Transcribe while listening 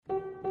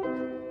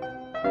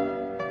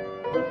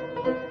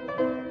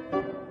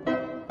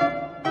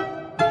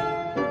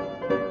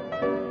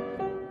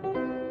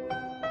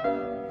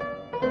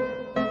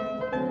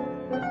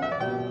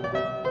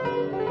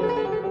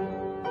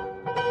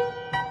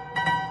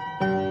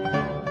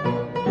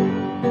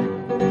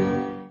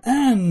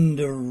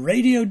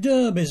Radio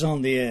Derb is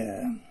on the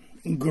air.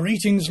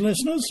 Greetings,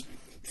 listeners,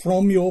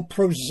 from your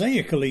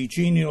prosaically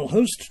genial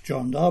host,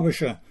 John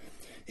Derbyshire,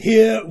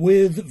 here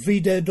with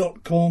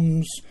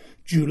VDare.com's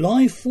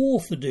July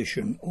 4th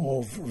edition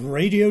of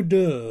Radio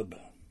Derb.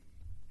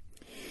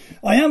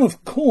 I am,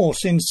 of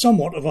course, in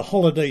somewhat of a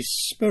holiday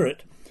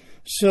spirit,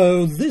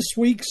 so this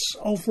week's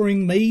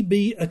offering may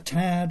be a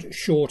tad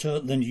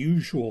shorter than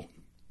usual.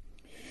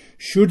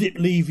 Should it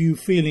leave you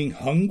feeling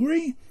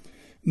hungry,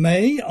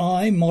 may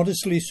I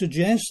modestly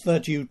suggest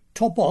that you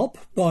top up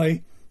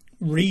by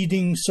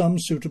reading some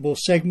suitable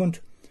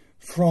segment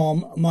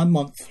from my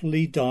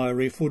monthly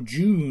diary for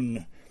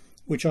June,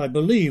 which I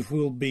believe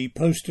will be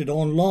posted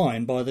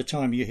online by the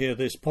time you hear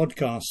this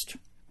podcast.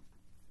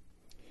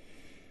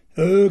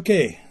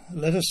 OK,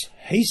 let us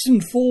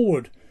hasten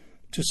forward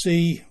to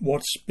see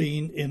what's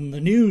been in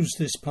the news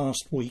this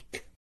past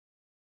week.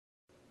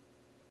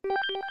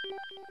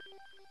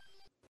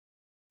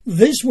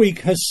 This week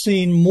has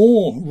seen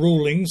more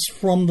rulings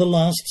from the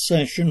last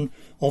session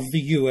of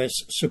the US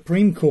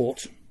Supreme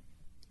Court.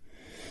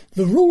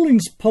 The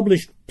rulings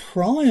published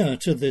prior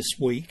to this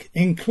week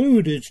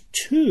included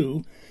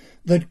two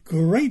that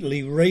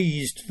greatly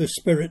raised the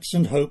spirits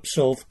and hopes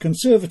of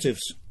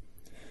conservatives.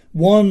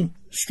 One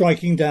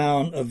striking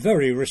down a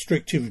very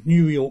restrictive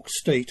New York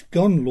State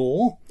gun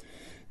law,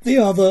 the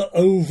other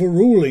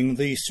overruling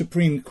the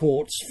Supreme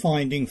Court's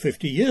finding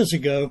 50 years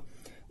ago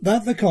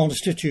that the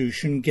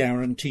Constitution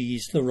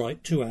guarantees the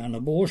right to an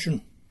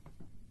abortion.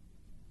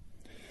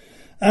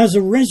 As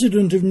a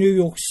resident of New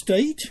York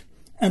State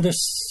and a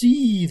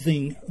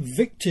seething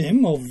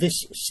victim of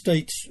this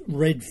state's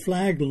red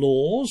flag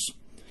laws,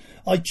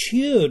 I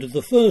cheered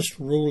the first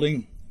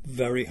ruling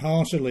very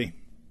heartily.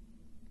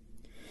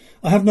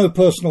 I have no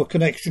personal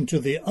connection to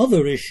the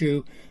other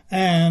issue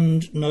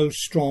and no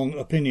strong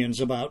opinions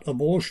about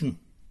abortion.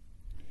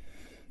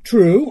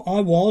 True, I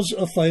was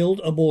a failed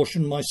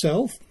abortion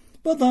myself,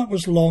 but that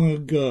was long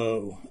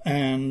ago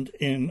and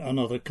in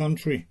another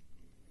country.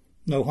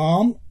 No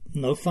harm,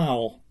 no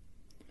foul.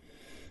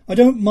 I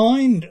don't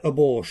mind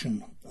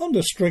abortion,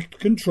 under strict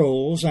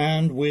controls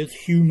and with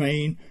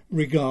humane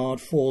regard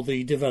for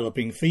the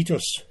developing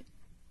fetus.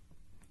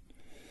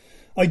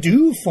 I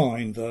do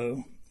find,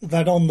 though,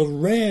 that on the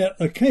rare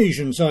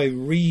occasions I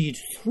read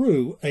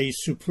through a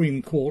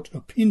Supreme Court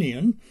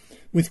opinion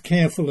with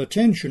careful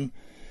attention,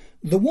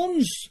 the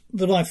ones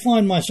that I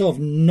find myself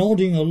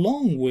nodding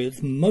along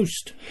with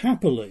most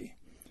happily,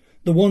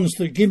 the ones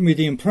that give me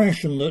the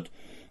impression that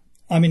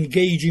I'm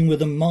engaging with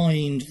a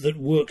mind that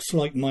works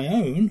like my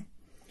own,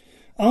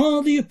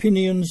 are the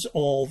opinions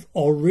of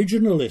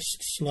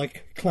originalists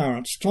like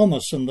Clarence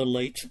Thomas and the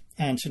late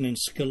Antonin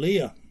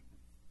Scalia.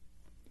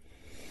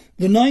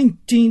 The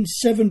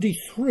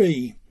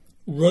 1973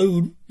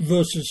 Roe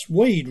v.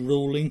 Wade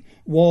ruling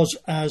was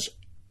as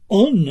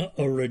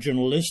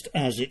un-originalist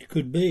as it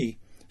could be,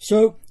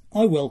 so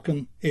I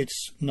welcome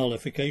its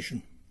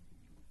nullification.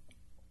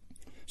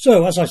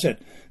 So, as I said,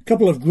 a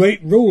couple of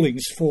great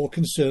rulings for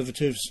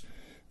Conservatives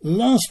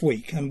last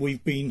week, and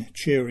we've been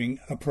cheering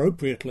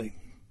appropriately.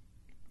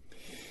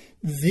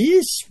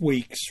 This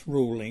week's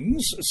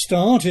rulings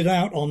started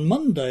out on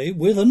Monday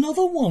with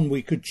another one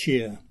we could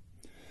cheer.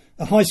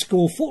 A high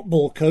school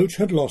football coach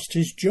had lost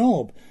his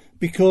job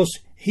because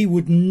he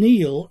would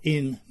kneel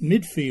in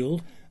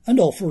midfield and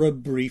offer a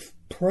brief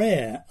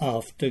prayer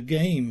after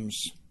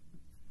games.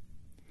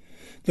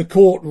 The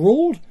court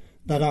ruled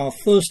that our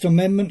First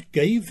Amendment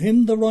gave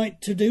him the right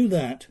to do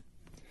that,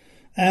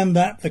 and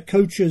that the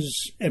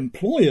coach's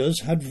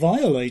employers had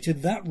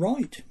violated that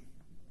right.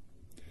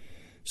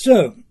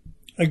 So,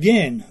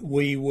 again,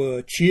 we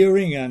were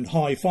cheering and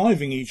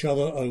high-fiving each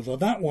other over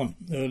that one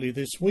early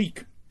this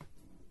week.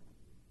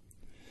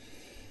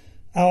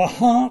 Our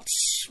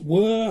hearts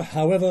were,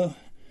 however,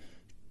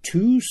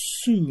 too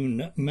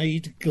soon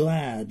made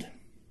glad.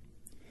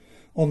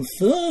 On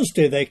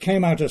Thursday there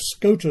came out a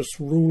SCOTUS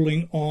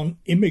ruling on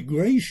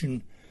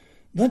immigration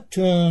that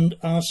turned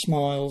our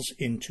smiles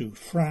into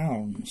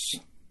frowns.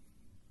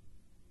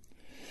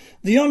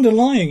 The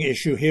underlying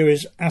issue here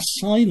is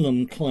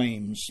asylum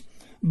claims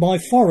by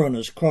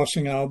foreigners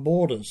crossing our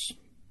borders.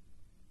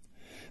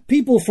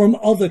 People from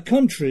other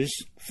countries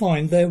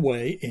find their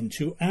way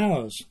into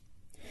ours.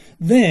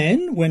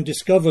 Then, when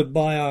discovered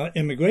by our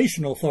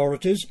immigration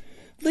authorities,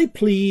 they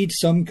plead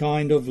some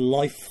kind of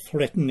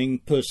life-threatening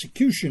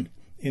persecution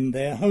in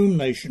their home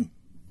nation.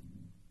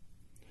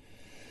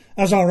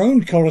 As our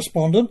own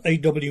correspondent,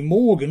 A.W.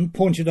 Morgan,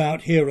 pointed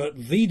out here at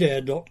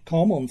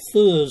VDare.com on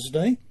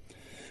Thursday,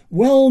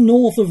 well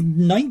north of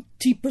 90%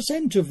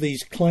 of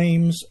these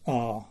claims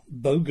are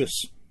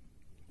bogus.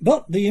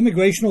 But the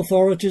immigration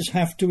authorities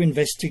have to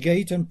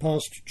investigate and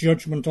pass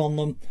judgment on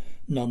them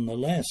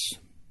nonetheless.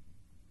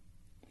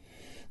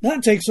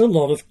 That takes a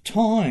lot of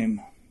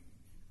time.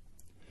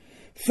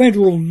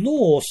 Federal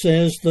law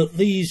says that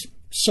these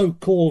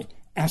so-called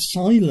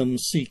asylum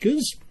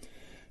seekers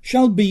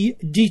shall be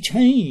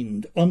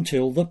detained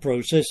until the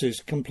process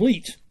is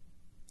complete,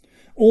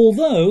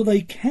 although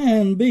they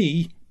can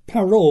be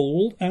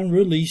paroled and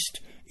released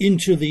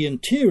into the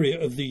interior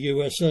of the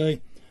USA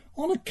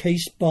on a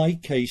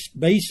case-by-case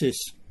basis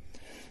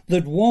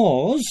that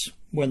was,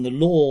 when the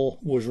law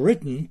was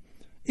written,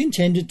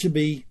 intended to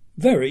be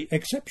very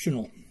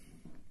exceptional.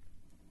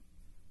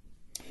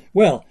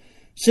 Well,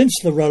 since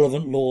the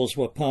relevant laws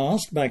were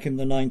passed back in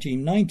the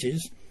 1990s,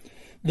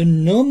 the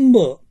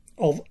number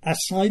of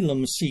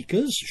asylum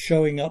seekers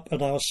showing up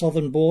at our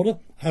southern border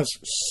has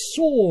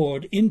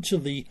soared into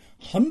the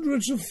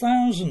hundreds of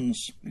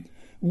thousands,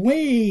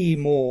 way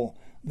more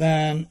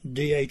than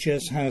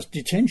DHS has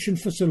detention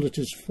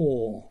facilities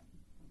for.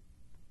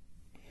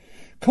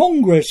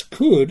 Congress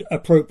could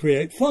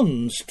appropriate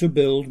funds to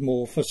build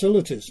more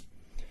facilities,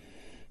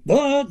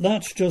 but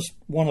that's just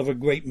one of a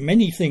great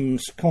many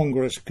things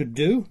Congress could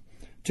do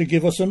to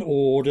give us an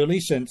orderly,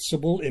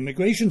 sensible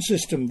immigration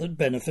system that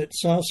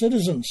benefits our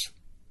citizens.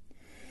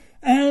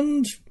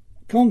 And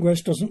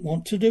Congress doesn't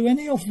want to do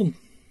any of them.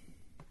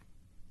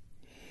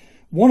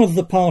 One of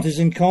the parties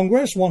in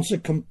Congress wants a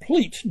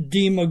complete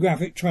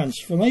demographic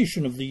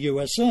transformation of the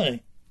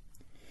USA.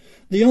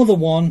 The other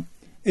one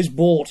is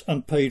bought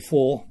and paid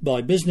for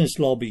by business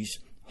lobbies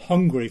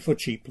hungry for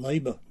cheap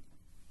labour.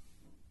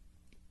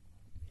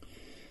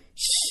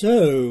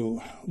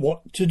 So,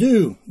 what to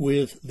do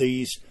with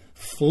these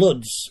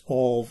floods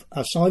of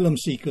asylum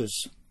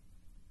seekers?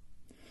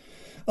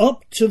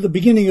 Up to the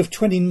beginning of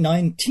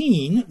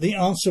 2019, the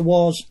answer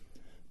was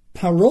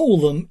parole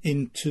them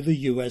into the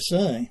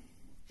USA.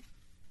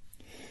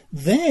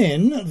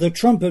 Then the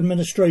Trump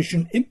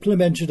administration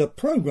implemented a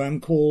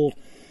program called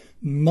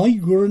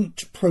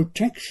Migrant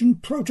Protection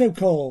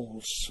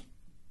Protocols,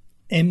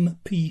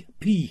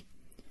 MPP,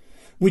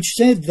 which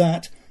said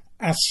that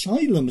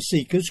asylum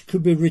seekers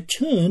could be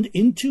returned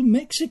into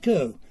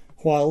Mexico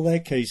while their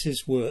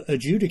cases were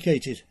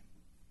adjudicated.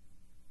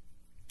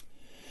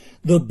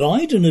 The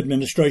Biden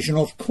administration,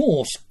 of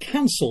course,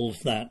 cancelled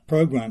that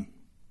program.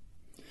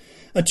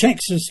 A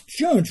Texas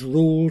judge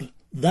ruled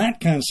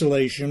that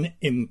cancellation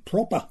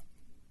improper.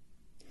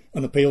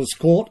 An appeals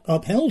court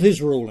upheld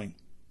his ruling.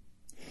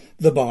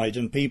 The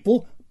Biden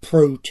people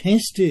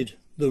protested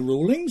the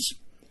rulings,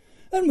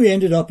 and we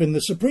ended up in the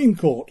Supreme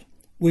Court,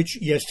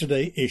 which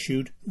yesterday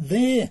issued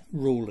their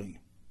ruling.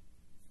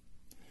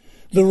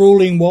 The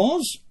ruling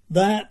was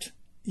that,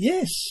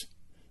 yes,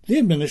 the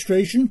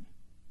administration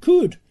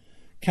could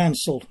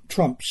cancel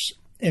Trump's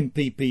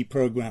MPP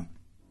program.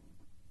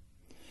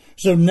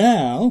 So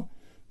now,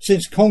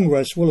 since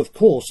Congress will of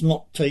course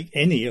not take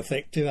any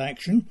effective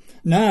action,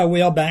 now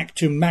we are back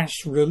to mass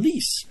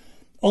release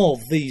of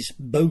these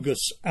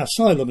bogus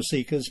asylum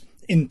seekers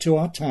into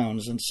our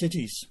towns and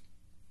cities.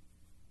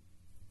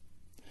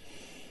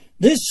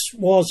 This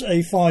was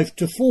a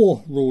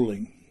 5-4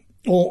 ruling,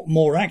 or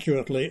more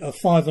accurately, a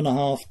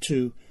 5.5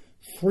 to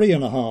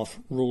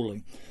 3.5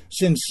 ruling,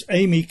 since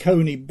Amy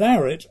Coney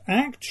Barrett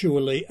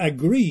actually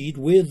agreed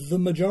with the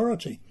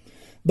majority,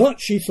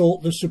 but she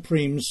thought the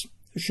Supremes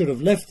should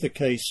have left the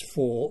case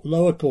for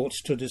lower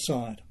courts to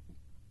decide.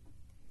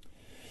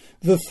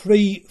 The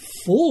three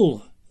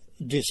full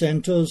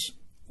dissenters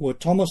were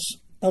Thomas,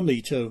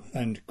 Alito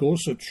and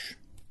Gorsuch.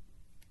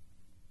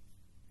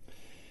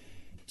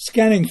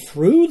 Scanning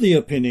through the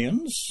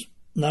opinions,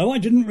 no, I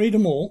didn't read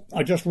them all,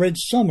 I just read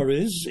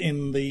summaries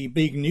in the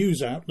big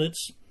news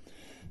outlets.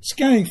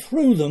 Scanning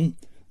through them,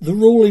 the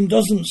ruling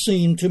doesn't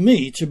seem to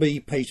me to be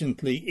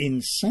patently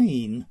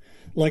insane,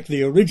 like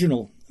the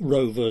original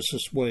Roe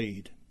versus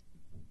Wade.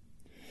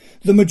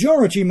 The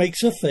majority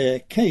makes a fair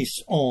case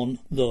on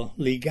the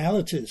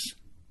legalities,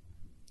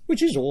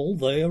 which is all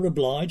they are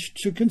obliged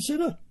to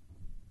consider.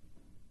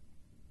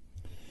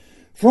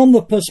 From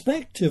the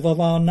perspective of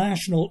our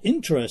national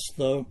interest,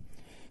 though,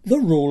 the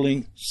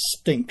ruling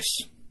stinks.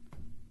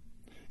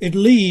 It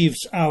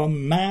leaves our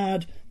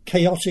mad,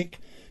 chaotic,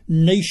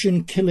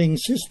 nation-killing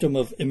system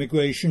of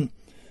immigration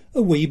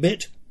a wee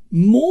bit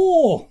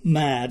more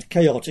mad,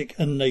 chaotic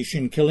and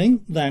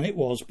nation-killing than it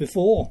was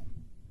before.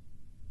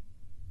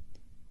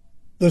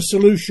 The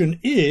solution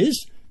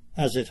is,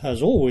 as it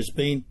has always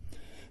been,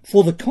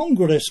 for the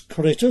Congress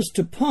critters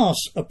to pass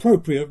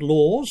appropriate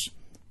laws,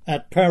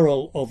 at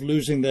peril of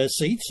losing their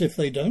seats if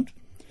they don't,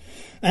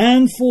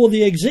 and for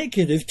the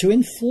executive to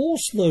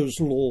enforce those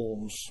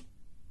laws,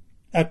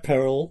 at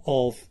peril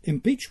of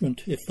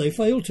impeachment if they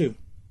fail to.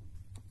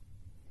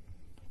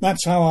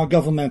 That's how our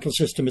governmental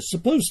system is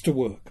supposed to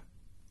work.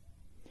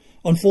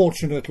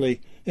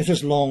 Unfortunately, it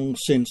has long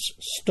since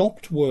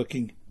stopped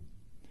working.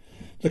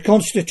 The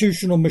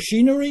constitutional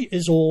machinery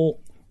is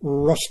all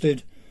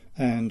rusted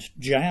and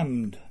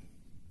jammed.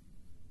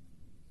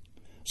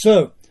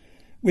 So,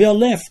 we are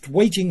left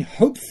waiting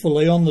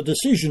hopefully on the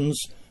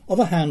decisions of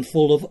a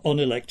handful of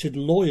unelected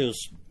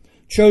lawyers,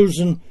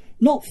 chosen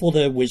not for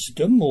their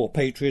wisdom or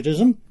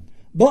patriotism,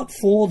 but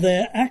for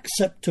their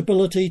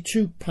acceptability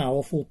to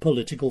powerful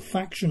political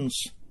factions.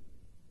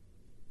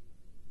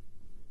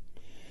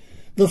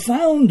 The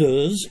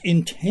founders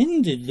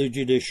intended the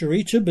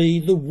judiciary to be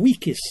the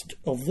weakest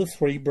of the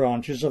three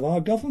branches of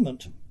our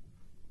government.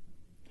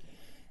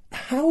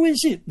 How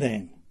is it,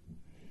 then,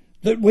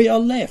 that we are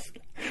left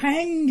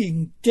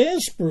hanging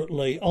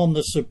desperately on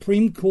the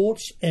Supreme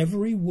Court's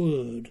every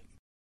word?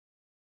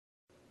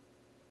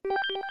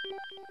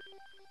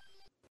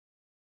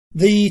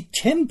 The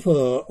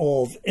temper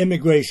of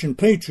immigration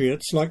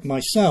patriots like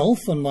myself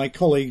and my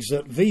colleagues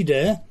at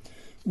VDare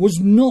was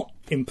not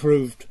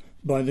improved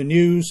by the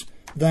news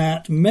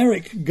that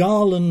Merrick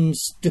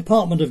Garland's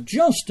Department of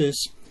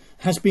Justice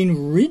has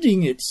been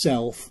ridding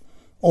itself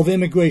of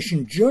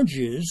immigration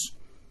judges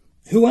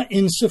who are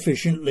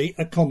insufficiently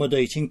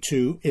accommodating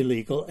to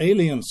illegal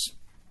aliens.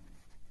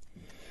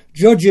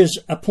 Judges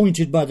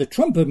appointed by the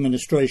Trump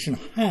administration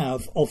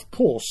have, of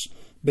course,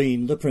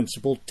 been the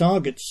principal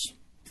targets.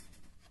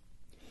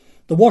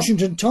 The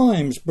Washington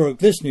Times broke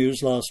this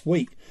news last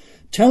week,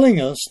 telling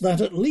us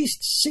that at least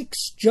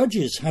 6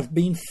 judges have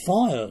been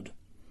fired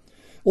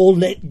or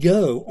let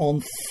go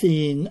on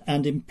thin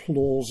and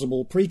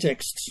implausible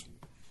pretexts.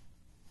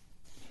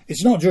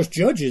 It's not just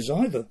judges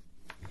either.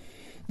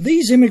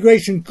 These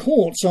immigration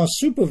courts are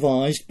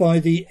supervised by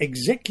the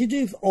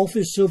Executive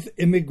Office of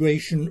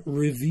Immigration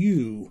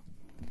Review,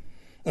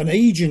 an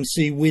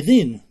agency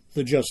within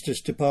the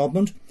Justice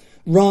Department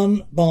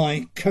run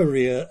by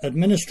career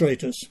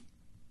administrators.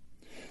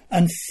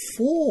 And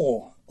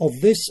 4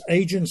 of this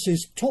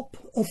agency's top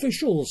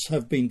officials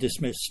have been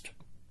dismissed.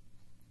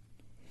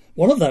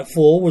 One of that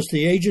 4 was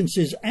the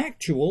agency's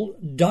actual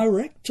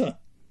director.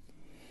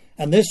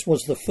 And this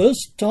was the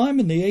first time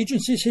in the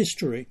agency's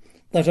history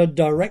that a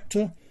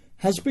director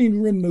has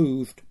been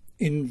removed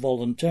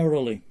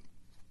involuntarily.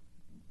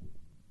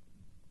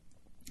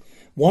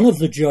 One of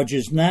the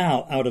judges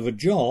now out of a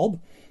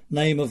job,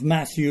 name of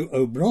Matthew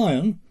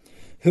O'Brien,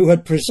 who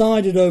had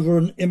presided over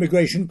an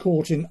immigration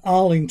court in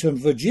Arlington,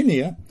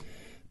 Virginia,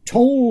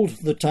 told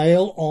the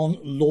tale on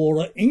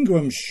Laura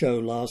Ingram's show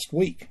last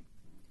week.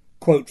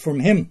 Quote from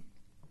him: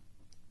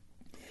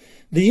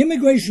 "The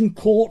immigration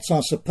courts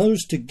are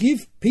supposed to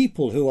give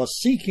people who are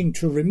seeking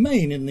to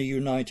remain in the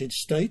United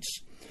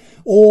States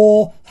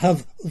or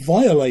have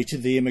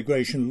violated the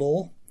immigration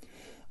law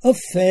a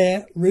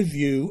fair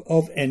review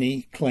of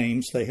any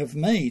claims they have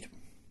made.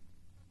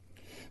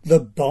 The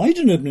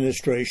Biden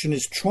administration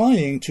is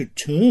trying to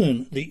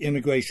turn the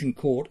immigration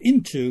court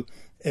into,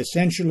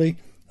 essentially,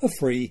 a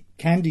free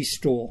candy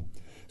store,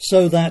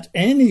 so that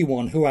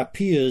anyone who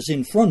appears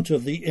in front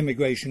of the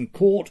immigration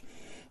court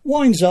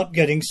winds up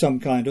getting some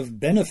kind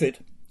of benefit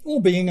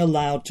or being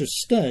allowed to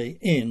stay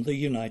in the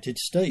United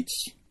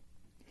States.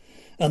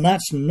 And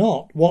that's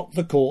not what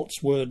the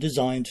courts were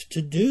designed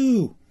to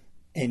do."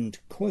 End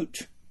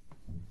quote.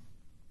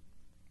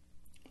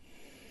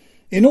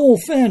 In all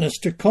fairness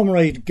to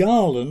Comrade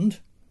Garland,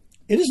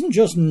 it isn't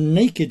just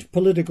naked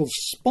political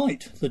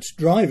spite that's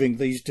driving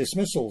these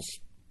dismissals.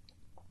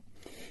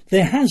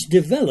 There has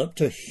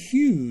developed a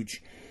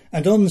huge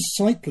and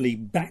unsightly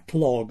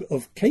backlog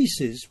of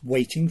cases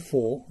waiting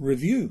for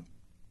review.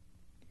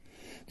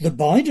 The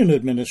Biden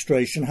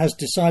administration has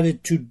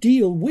decided to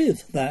deal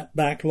with that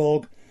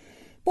backlog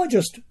by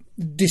just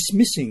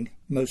dismissing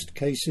most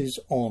cases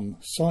on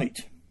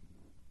sight.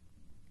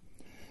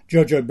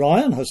 Judge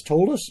O'Brien has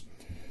told us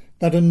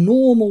that a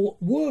normal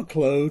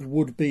workload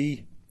would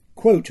be,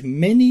 quote,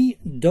 "many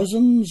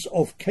dozens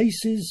of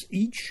cases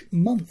each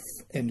month,"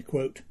 end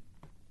quote.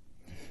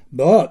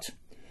 But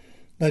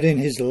that in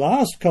his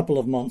last couple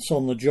of months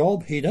on the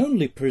job, he'd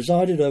only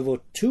presided over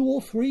 2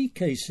 or 3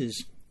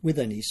 cases with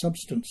any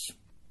substance.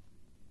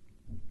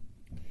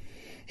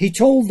 He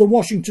told the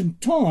Washington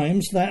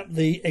Times that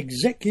the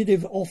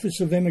Executive Office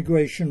of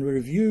Immigration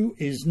Review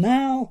is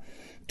now,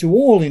 to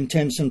all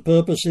intents and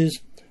purposes,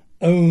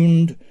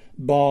 owned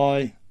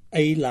by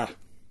AILA,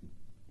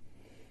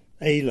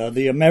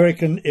 the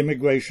American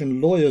Immigration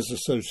Lawyers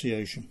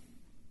Association.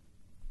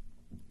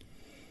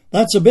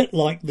 That's a bit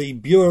like the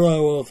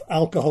Bureau of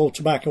Alcohol,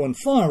 Tobacco and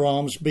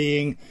Firearms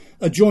being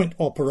a joint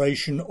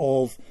operation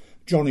of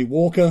Johnny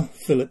Walker,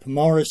 Philip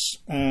Morris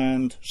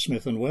and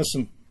Smith &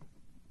 Wesson.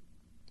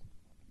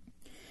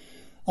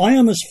 I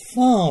am as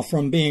far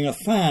from being a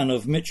fan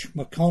of Mitch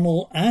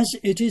McConnell as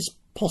it is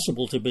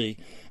possible to be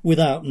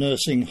without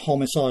nursing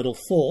homicidal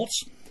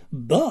thoughts,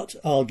 but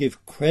I'll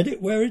give credit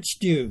where it's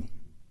due.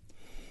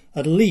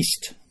 At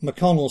least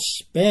McConnell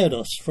spared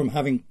us from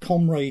having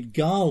Comrade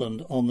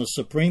Garland on the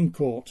Supreme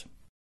Court.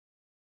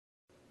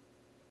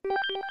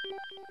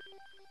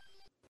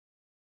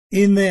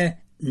 In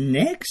their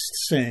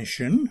next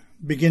session,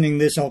 beginning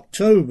this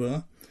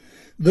October,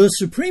 the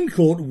Supreme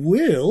Court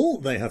will,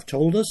 they have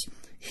told us,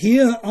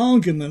 hear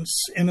arguments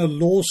in a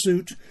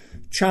lawsuit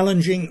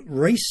challenging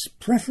race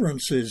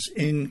preferences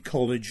in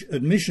college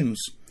admissions,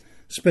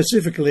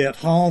 specifically at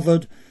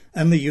Harvard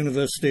and the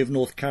University of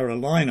North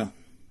Carolina.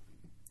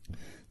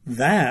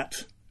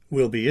 That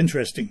will be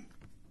interesting.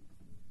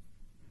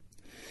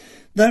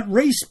 That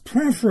race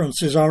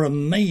preferences are a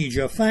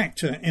major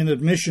factor in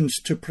admissions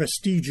to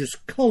prestigious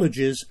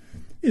colleges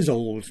is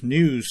old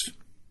news.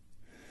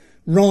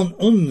 Ron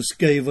Unz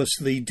gave us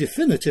the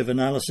definitive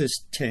analysis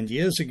 10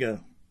 years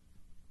ago.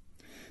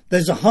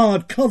 There's a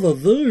hardcover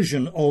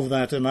version of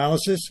that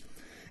analysis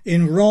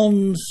in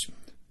Ron's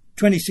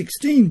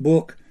 2016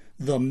 book,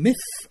 The Myth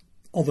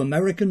of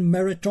American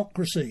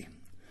Meritocracy,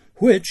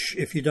 which,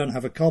 if you don't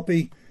have a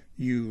copy,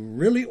 you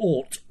really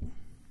ought.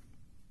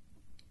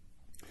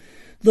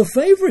 The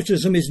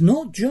favouritism is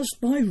not just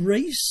by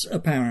race,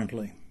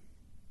 apparently.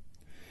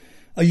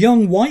 A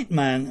young white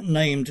man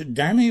named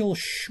Daniel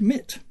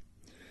Schmidt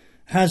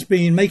has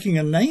been making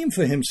a name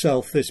for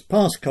himself this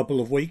past couple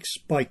of weeks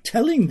by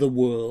telling the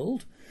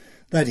world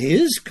that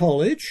his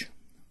college,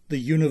 the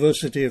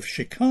University of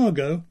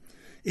Chicago,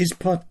 is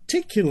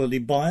particularly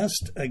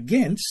biased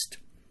against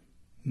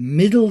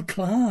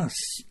middle-class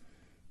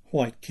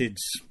white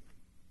kids.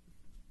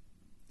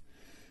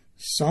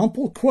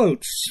 Sample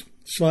quotes,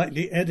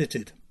 slightly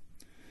edited.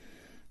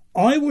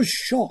 I was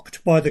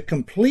shocked by the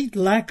complete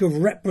lack of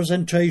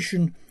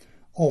representation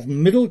of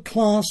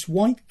middle-class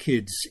white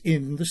kids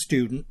in the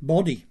student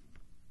body.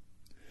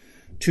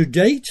 To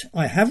date,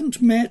 I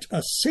haven't met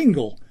a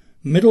single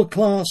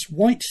middle-class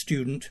white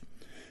student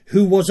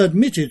who was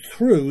admitted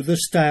through the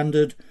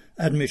standard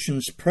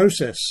admissions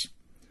process,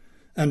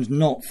 and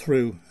not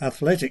through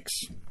athletics.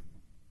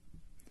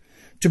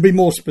 To be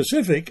more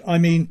specific, I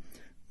mean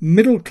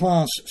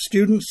middle-class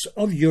students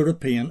of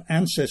European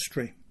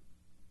ancestry.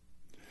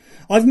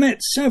 I've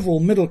met several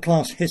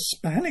middle-class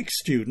Hispanic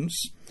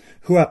students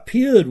who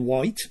appeared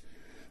white,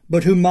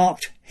 but who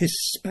marked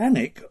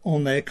Hispanic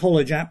on their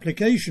college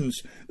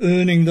applications,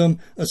 earning them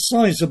a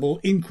sizable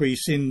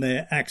increase in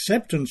their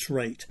acceptance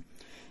rate,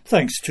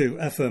 thanks to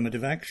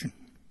affirmative action.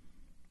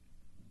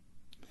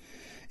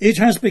 It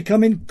has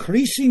become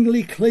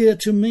increasingly clear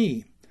to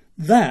me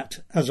that,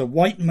 as a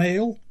white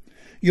male,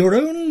 your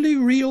only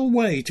real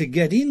way to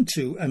get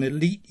into an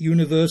elite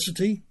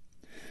university,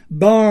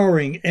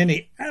 barring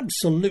any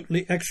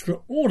absolutely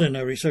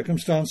extraordinary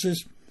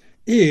circumstances,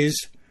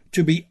 is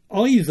to be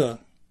either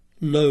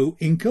low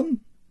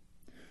income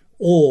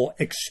or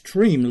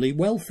extremely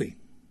wealthy.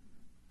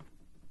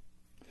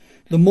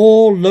 The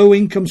more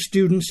low-income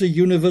students a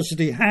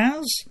university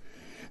has,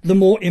 the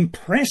more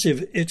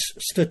impressive its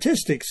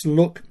statistics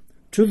look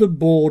to the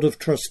board of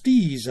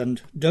trustees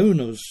and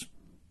donors.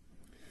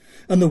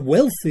 And the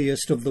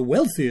wealthiest of the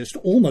wealthiest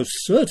almost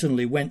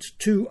certainly went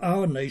to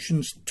our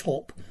nation's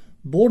top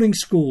boarding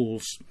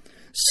schools,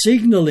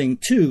 signalling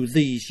to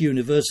these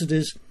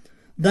universities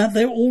that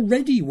they're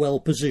already well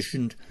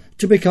positioned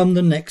to become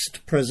the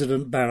next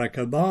President Barack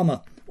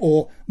Obama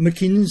or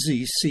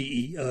McKinsey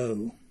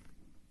CEO.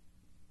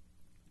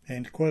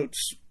 End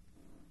quotes.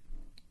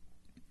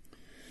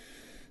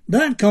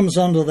 That comes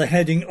under the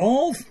heading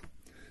of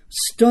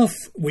stuff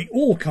we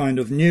all kind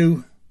of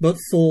knew but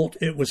thought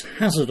it was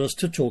hazardous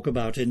to talk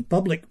about in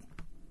public.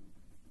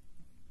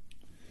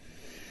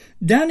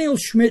 Daniel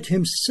Schmidt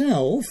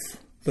himself,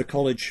 the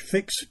College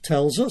Fix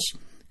tells us,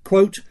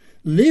 quote,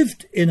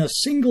 lived in a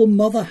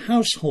single-mother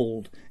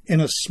household in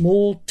a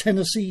small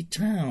Tennessee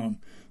town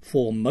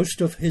for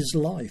most of his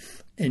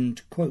life,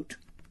 end quote.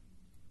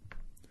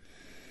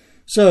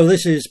 So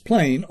this is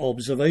plain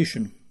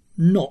observation,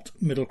 not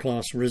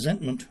middle-class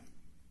resentment.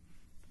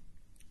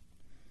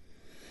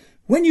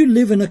 When you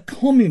live in a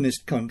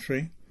communist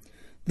country,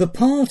 the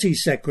party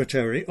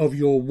secretary of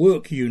your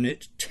work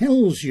unit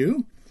tells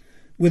you,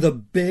 with a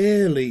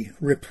barely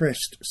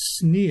repressed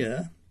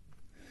sneer,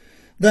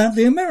 that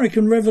the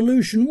American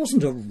Revolution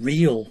wasn't a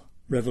real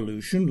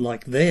revolution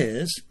like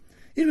theirs.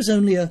 It was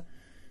only a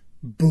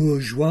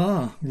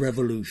bourgeois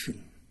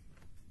revolution.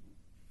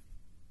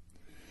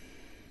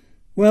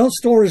 Well,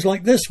 stories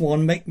like this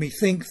one make me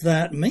think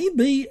that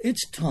maybe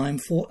it's time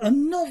for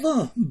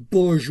another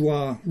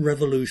bourgeois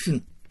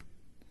revolution,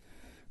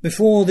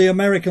 before the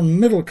American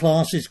middle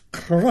class is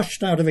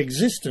crushed out of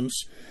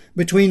existence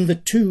between the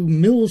two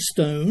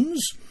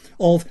millstones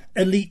of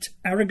elite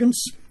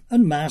arrogance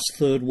and mass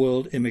third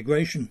world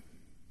immigration.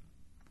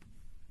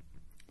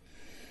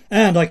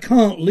 And I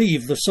can't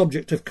leave the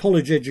subject of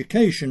college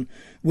education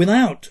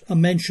without a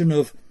mention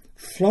of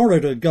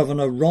Florida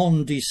Governor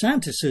Ron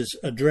DeSantis'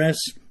 address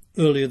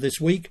earlier this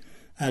week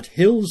at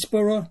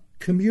Hillsborough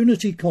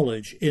Community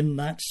College in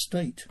that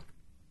state.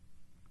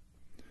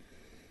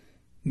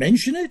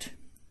 Mention it?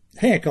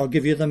 Heck, I'll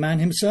give you the man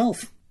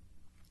himself.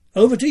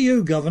 Over to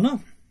you, Governor.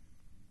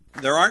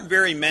 There aren't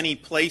very many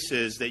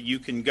places that you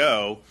can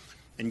go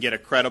and get a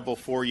credible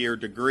four-year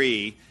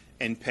degree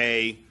and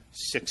pay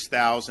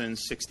 $6,000,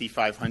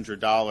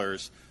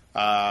 $6,500,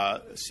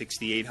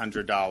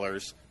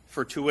 $6,800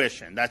 for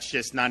tuition. That's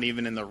just not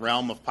even in the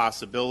realm of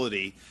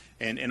possibility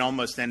in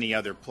almost any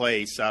other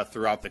place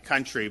throughout the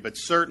country. But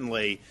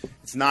certainly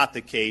it's not the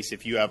case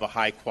if you have a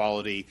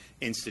high-quality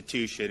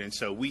institution. And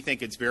so we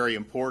think it's very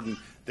important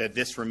that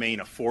this remain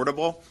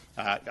affordable.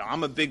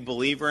 I'm a big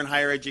believer in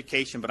higher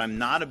education, but I'm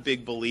not a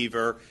big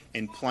believer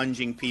in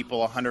plunging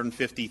people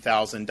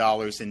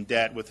 $150,000 in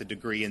debt with a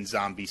degree in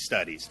zombie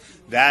studies.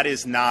 That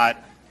is not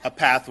a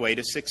pathway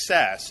to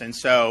success. And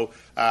so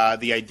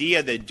the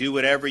idea that do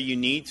whatever you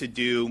need to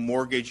do,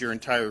 mortgage your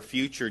entire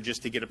future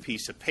just to get a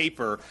piece of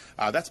paper,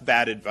 that's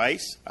bad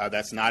advice.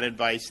 That's not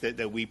advice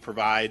that we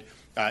provide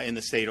in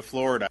the state of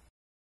Florida.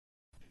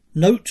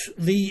 Note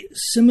the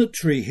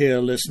symmetry here,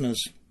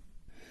 listeners.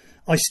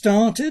 I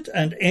started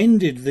and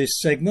ended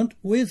this segment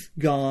with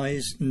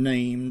guys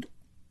named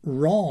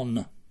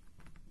Ron.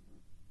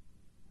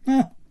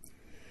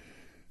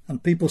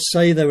 and people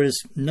say there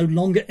is no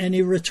longer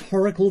any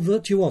rhetorical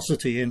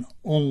virtuosity in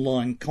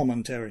online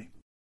commentary.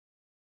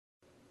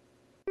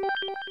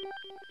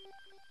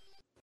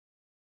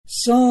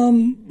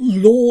 Some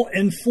law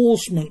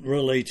enforcement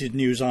related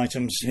news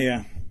items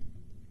here.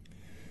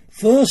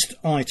 First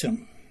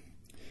item.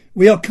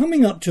 We are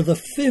coming up to the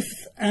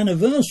 5th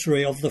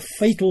anniversary of the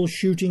fatal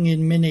shooting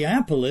in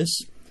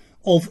Minneapolis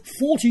of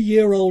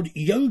 40-year-old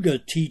yoga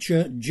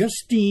teacher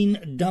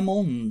Justine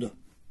Damond.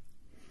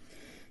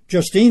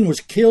 Justine was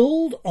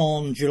killed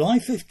on July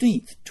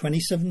 15th,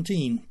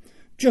 2017,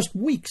 just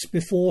weeks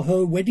before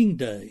her wedding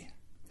day,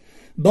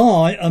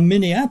 by a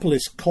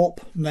Minneapolis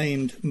cop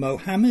named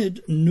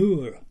Mohammed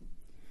Noor,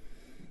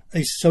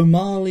 a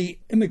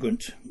Somali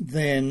immigrant,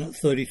 then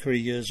 33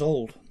 years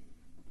old.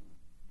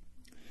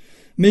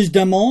 Ms.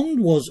 Damond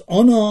was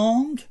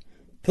unarmed,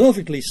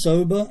 perfectly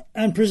sober,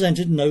 and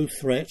presented no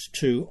threat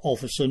to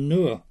Officer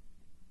Noor.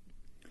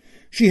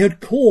 She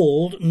had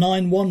called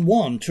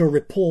 911 to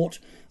report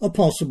a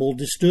possible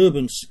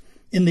disturbance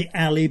in the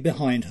alley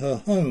behind her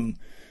home,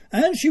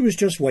 and she was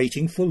just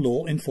waiting for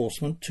law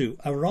enforcement to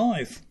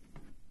arrive.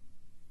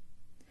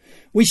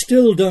 We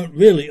still don't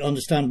really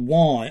understand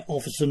why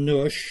Officer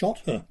Noor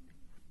shot her.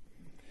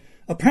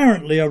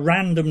 Apparently a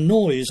random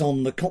noise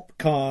on the cop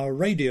car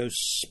radio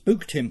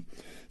spooked him,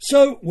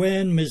 so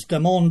when Ms.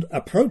 Damond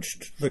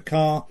approached the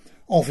car,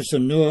 Officer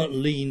Noor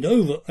leaned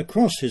over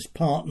across his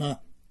partner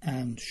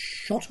and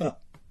shot her.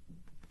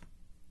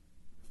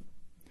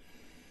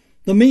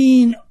 The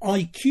mean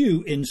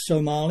IQ in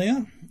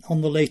Somalia,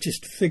 on the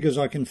latest figures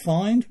I can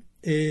find,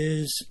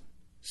 is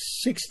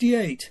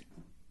 68.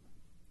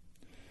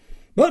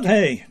 But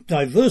hey,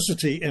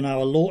 diversity in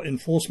our law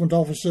enforcement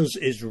officers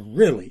is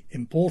really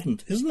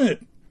important, isn't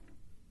it?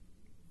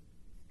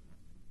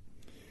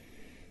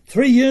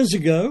 3 years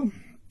ago,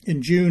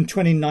 in June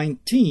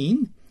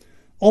 2019,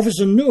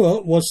 Officer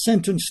Noor was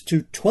sentenced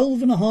to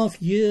 12.5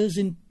 years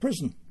in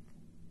prison.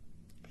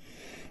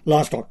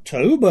 Last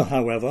October,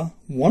 however,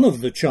 one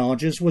of the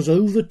charges was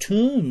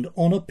overturned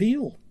on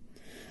appeal,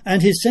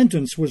 and his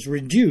sentence was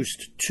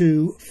reduced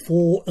to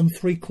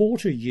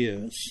 4.75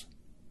 years.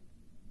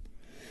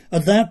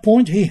 At that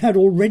point, he had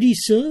already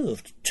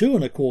served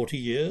 2.25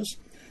 years,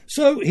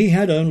 so he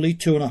had only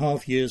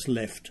 2.5 years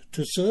left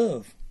to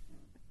serve.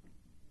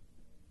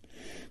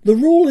 The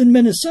rule in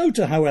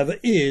Minnesota, however,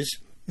 is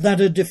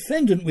that a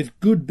defendant with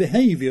good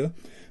behaviour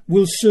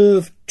will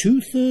serve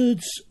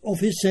 2/3 of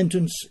his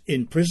sentence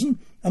in prison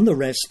and the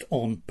rest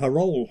on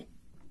parole.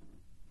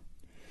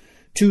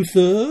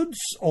 2/3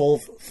 of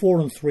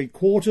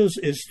 4.75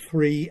 is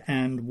 3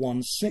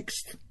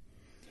 1/6.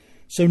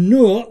 So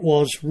Noor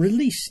was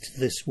released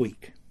this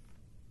week.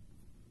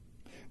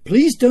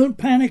 Please don't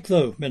panic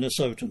though,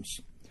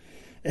 Minnesotans.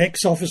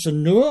 Ex-Officer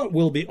Noor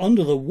will be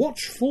under the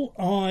watchful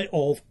eye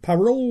of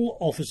parole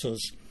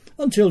officers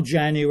until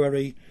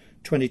January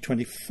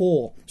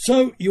 2024.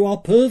 So you are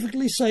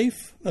perfectly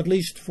safe, at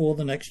least for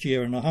the next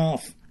year and a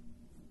half.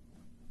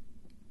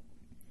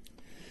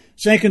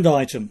 Second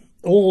item,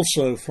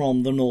 also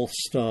from the North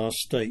Star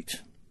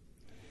State.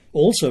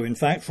 Also, in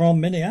fact,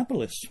 from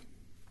Minneapolis.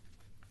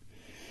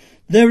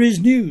 There is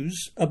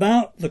news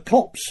about the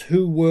cops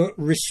who were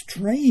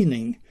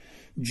restraining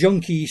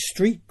junkie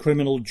street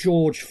criminal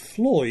George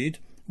Floyd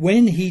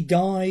when he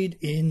died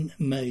in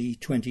May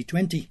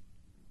 2020.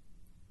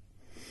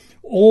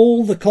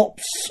 All the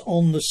cops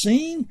on the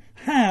scene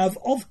have,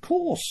 of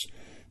course,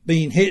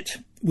 been hit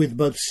with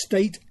both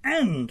state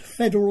and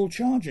federal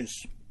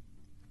charges.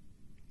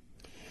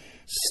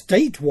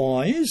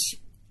 State-wise,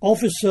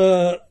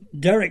 Officer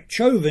Derek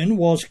Chauvin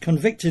was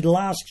convicted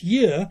last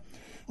year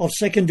of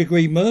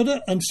second-degree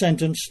murder and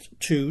sentenced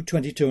to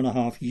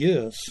 22.5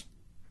 years.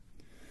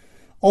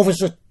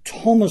 Officer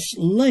Thomas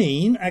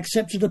Lane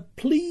accepted a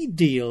plea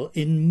deal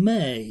in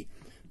May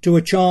to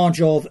a charge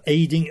of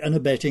aiding and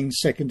abetting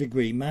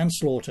second-degree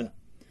manslaughter.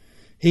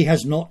 He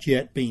has not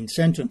yet been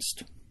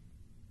sentenced.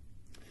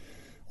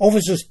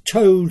 Officers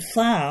Toad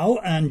Thao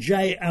and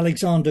J.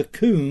 Alexander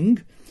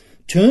Kung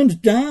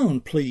turned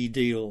down plea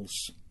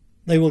deals.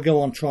 They will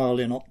go on trial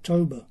in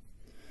October.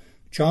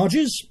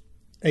 Charges: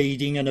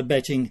 aiding and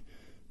abetting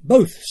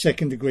both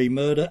second-degree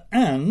murder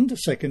and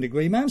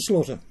second-degree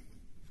manslaughter.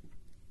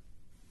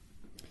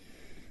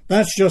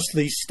 That's just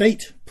the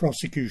state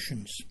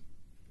prosecutions.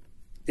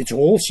 It's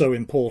also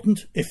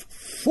important, if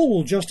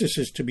full justice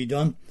is to be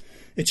done,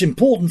 it's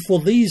important for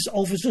these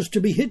officers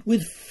to be hit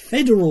with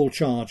federal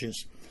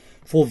charges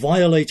for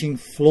violating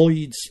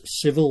Floyd's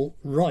civil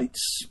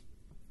rights.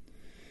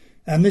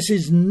 And this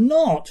is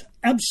not,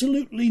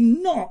 absolutely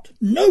not,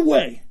 no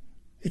way,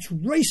 it's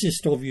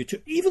racist of you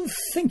to even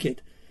think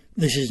it.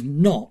 This is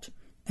not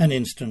an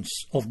instance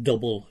of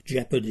double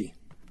jeopardy.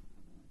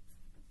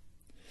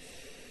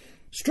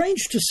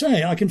 Strange to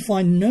say, I can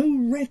find no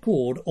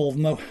record of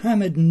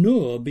Mohammed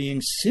Noor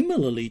being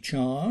similarly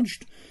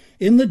charged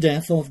in the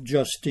death of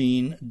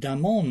Justine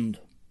Damond.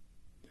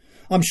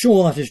 I'm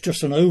sure that is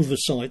just an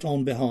oversight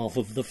on behalf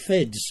of the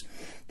feds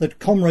that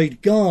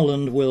Comrade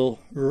Garland will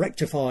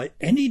rectify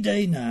any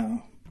day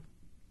now.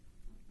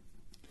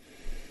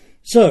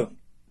 So,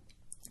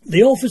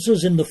 The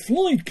officers in the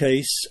Floyd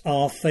case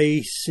are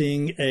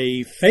facing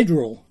a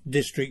federal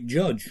district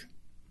judge.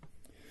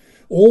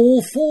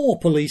 All 4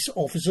 police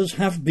officers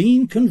have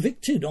been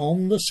convicted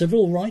on the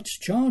civil rights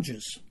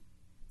charges,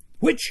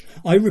 which,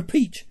 I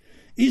repeat,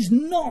 is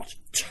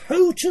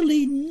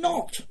totally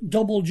not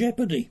double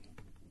jeopardy.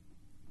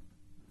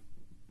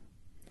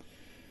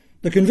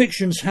 The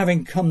convictions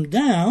having come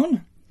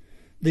down,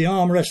 the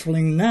arm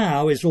wrestling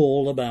now is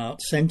all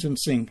about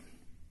sentencing.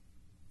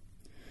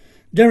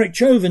 Derek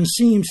Chauvin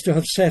seems to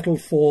have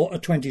settled for a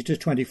 20 to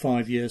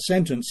 25 year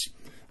sentence,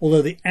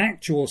 although the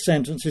actual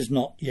sentence is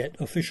not yet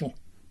official.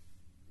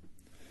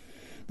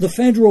 The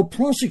federal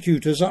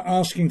prosecutors are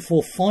asking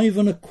for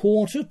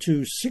 5.25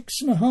 to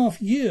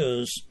 6.5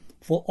 years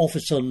for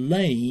Officer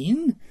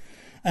Lane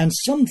and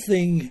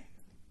something,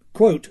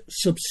 quote,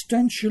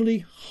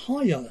 substantially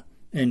higher,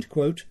 end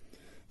quote,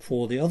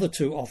 for the other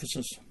 2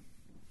 officers.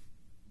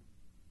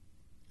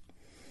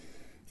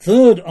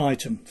 Third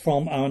item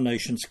from our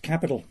nation's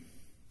capital.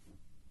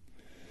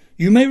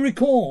 You may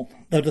recall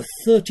that a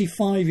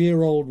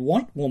 35-year-old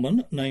white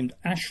woman named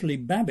Ashley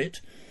Babbitt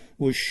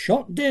was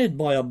shot dead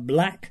by a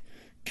black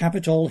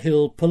Capitol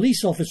Hill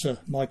police officer,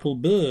 Michael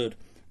Byrd,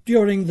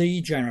 during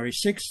the January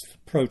 6th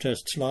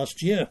protests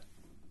last year.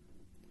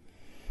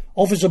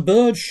 Officer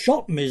Byrd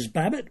shot Ms.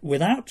 Babbitt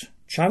without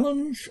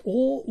challenge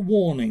or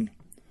warning,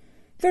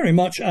 very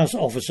much as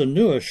Officer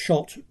Nuer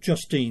shot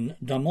Justine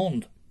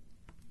Damond.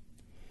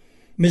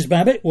 Ms.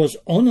 Babbitt was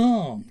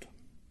unarmed.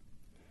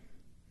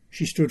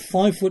 She stood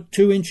 5 foot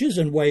 2 inches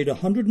and weighed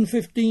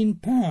 115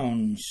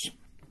 pounds.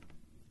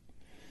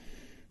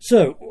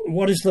 So,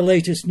 what is the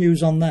latest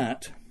news on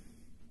that?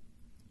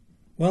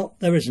 Well,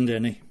 there isn't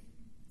any.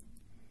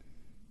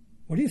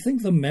 What do you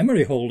think the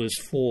memory hole is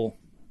for?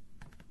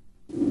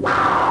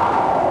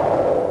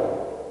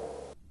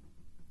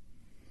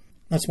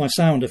 That's my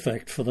sound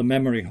effect for the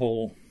memory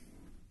hole.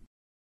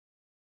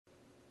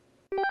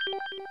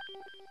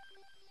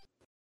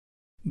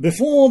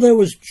 Before there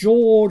was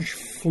George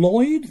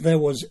Floyd, there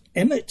was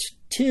Emmett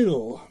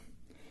Till,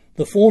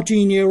 the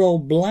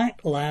 14-year-old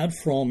black lad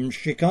from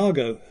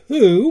Chicago,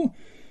 who,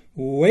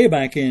 way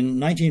back in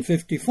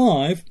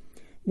 1955,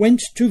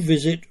 went to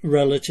visit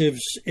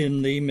relatives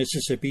in the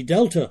Mississippi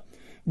Delta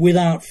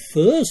without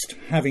first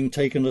having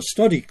taken a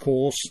study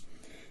course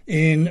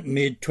in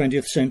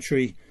mid-20th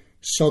century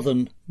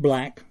Southern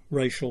black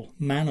racial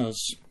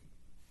manners.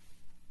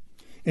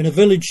 In a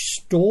village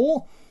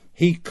store,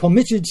 he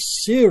committed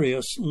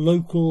serious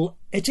local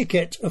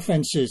etiquette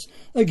offences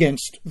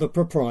against the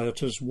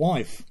proprietor's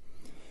wife,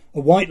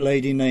 a white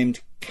lady named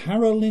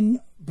Carolyn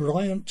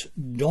Bryant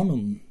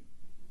Donham.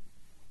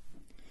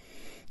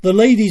 The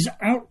lady's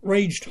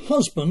outraged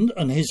husband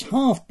and his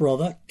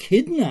half-brother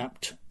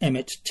kidnapped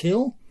Emmett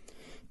Till,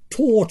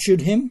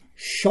 tortured him,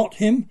 shot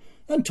him,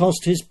 and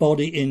tossed his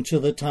body into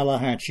the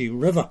Tallahatchie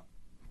River.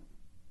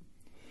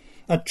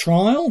 At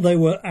trial, they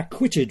were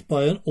acquitted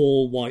by an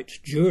all-white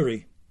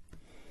jury.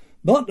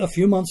 But a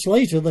few months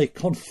later, they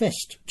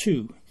confessed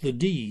to the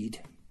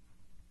deed.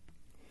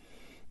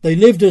 They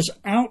lived as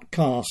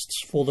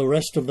outcasts for the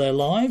rest of their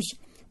lives,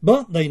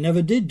 but they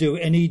never did do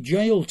any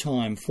jail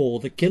time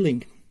for the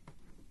killing.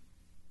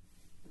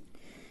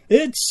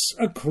 It's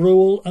a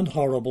cruel and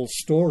horrible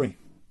story.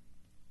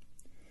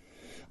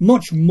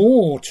 Much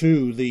more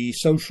to the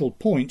social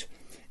point,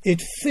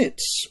 it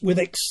fits with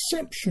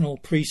exceptional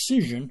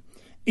precision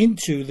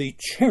into the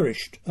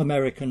cherished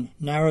American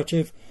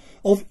narrative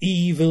of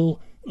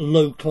evil,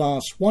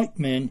 low-class white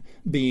men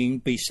being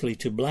beastly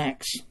to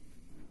blacks.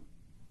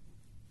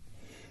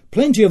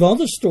 Plenty of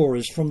other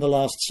stories from the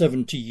last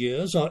 70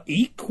 years are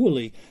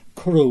equally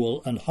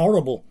cruel and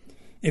horrible,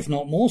 if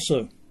not more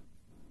so.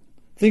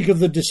 Think of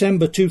the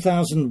December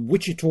 2000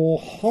 Wichita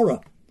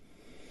horror,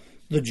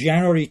 the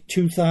January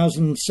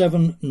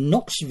 2007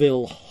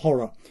 Knoxville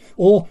horror,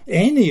 or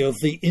any of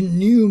the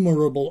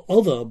innumerable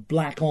other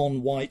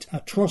black-on-white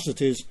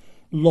atrocities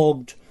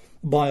logged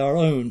by our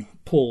own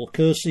Paul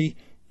Kersey,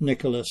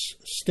 Nicholas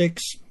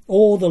Sticks,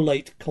 or the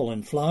late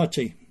Colin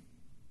Flaherty.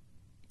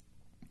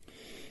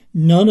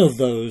 None of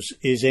those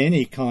is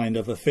any kind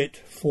of a fit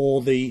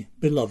for the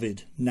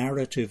beloved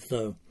narrative,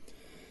 though.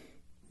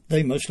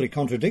 They mostly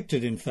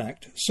contradicted, in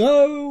fact.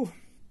 So,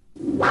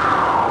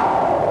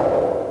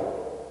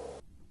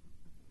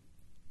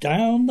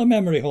 down the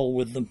memory hole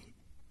with them.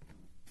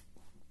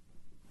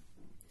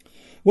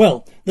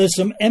 Well, there's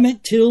some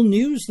Emmett Till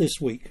news this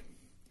week.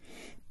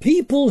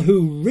 People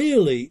who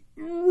really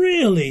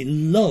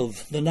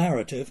love the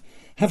narrative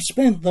have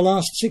spent the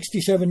last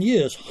 67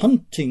 years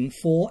hunting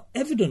for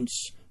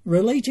evidence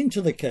relating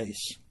to the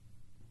case.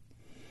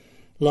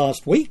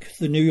 Last week,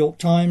 the New York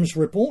Times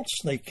reports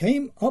they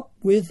came up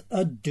with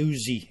a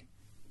doozy.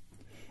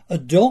 A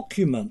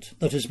document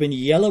that has been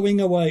yellowing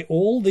away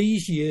all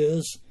these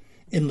years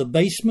in the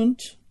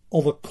basement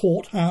of a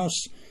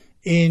courthouse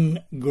in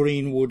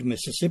Greenwood,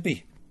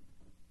 Mississippi.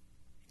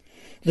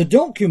 The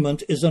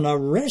document is an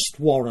arrest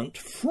warrant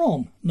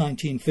from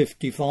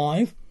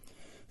 1955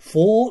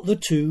 for the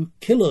 2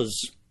 killers,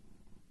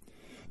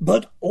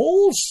 but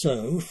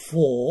also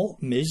for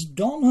Ms.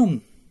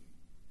 Donham.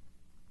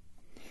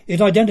 It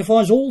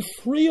identifies all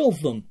three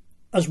of them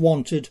as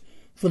wanted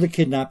for the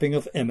kidnapping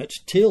of Emmett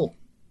Till.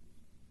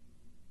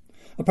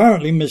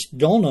 Apparently Miss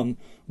Donham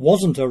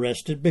wasn't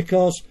arrested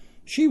because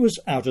she was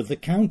out of the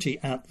county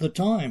at the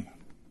time.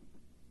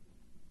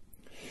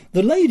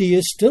 The lady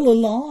is still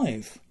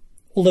alive,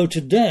 although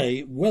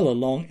today well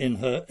along in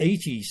her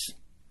 80s.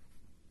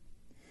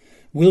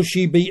 Will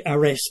she be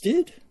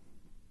arrested?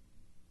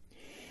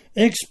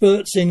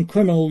 Experts in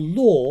criminal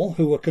law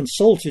who were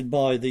consulted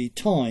by the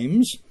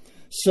Times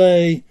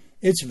say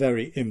it's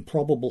very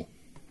improbable.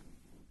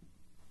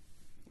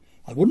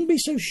 I wouldn't be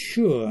so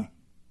sure.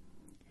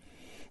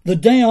 The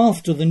day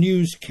after the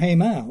news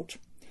came out,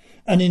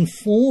 an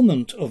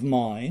informant of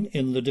mine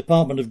in the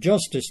Department of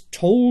Justice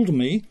told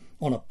me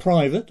on a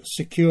private,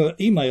 secure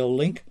email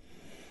link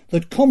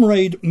that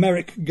Comrade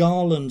Merrick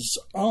Garland's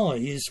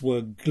eyes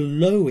were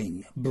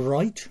glowing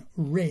bright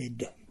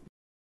red.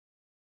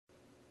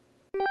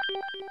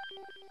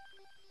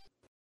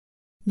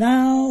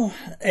 Now,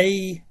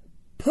 a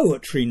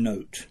poetry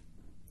note,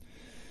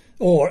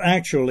 or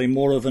actually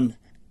more of an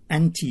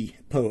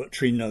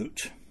anti-poetry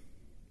note.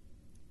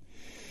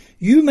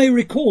 You may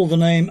recall the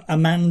name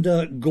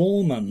Amanda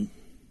Gorman.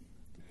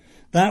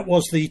 That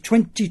was the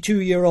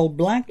 22-year-old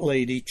black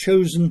lady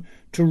chosen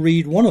to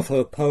read one of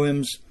her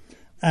poems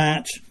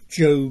at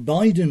Joe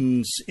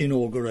Biden's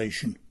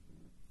inauguration.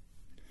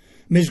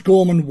 Ms.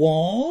 Gorman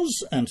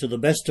was, and to the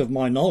best of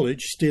my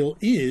knowledge still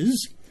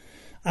is,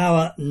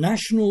 our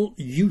National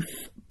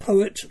Youth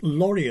Poet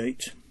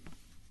Laureate.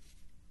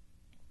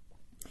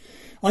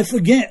 I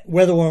forget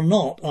whether or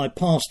not I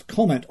passed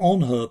comment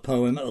on her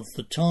poem at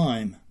the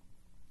time.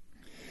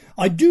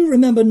 I do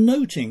remember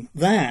noting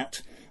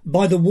that,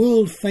 by the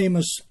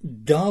world-famous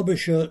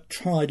Derbyshire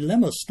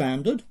trilemma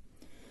standard,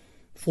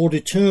 for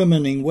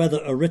determining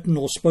whether a written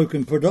or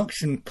spoken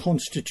production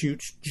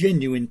constitutes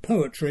genuine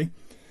poetry,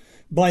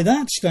 by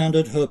that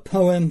standard her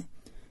poem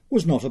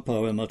was not a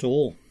poem at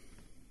all.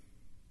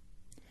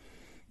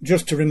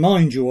 Just to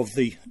remind you of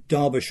the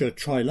Derbyshire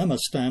trilemma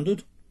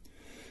standard,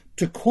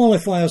 to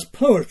qualify as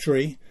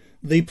poetry,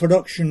 the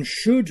production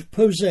should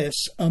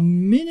possess a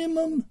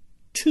minimum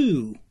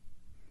 2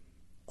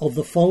 of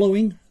the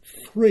following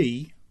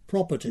 3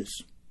 properties.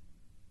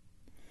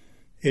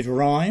 It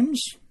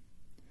rhymes,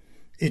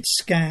 it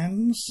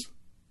scans,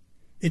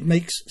 it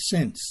makes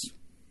sense.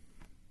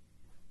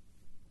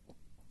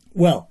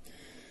 Well,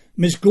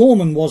 Miss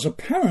Gorman was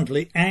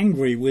apparently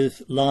angry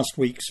with last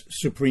week's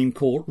Supreme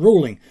Court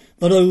ruling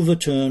that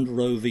overturned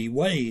Roe v.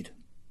 Wade.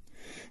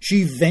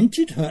 She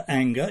vented her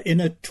anger in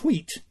a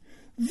tweet,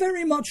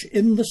 very much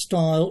in the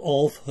style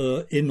of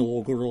her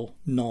inaugural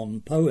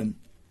non-poem.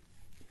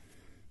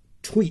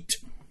 Tweet.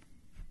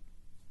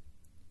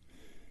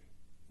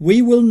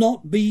 We will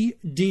not be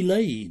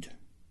delayed.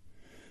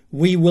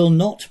 We will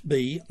not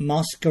be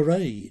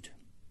masquerade.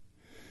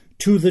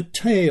 To the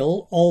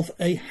tale of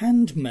a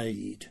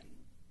handmaid.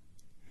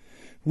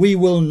 We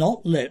will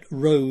not let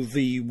Roe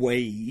v.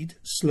 Wade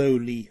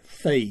slowly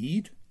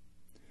fade,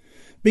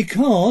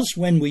 because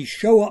when we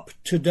show up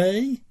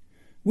today,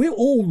 we're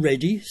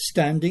already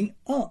standing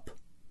up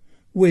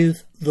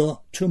with the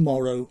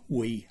tomorrow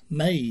we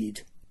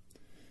made.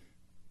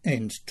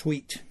 End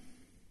tweet.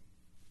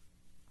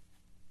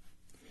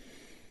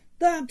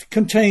 That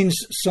contains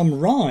some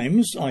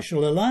rhymes, I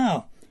shall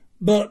allow,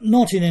 but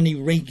not in any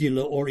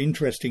regular or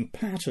interesting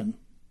pattern,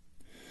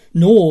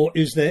 nor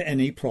is there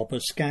any proper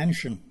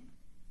scansion.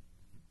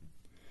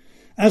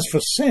 As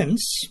for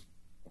sense,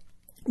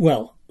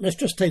 well, let's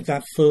just take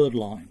that third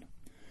line.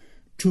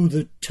 To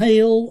the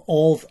tale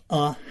of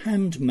a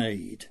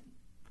handmaid.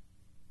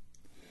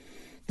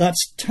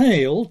 That's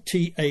tale,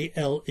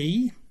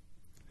 T-A-L-E,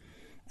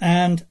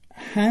 and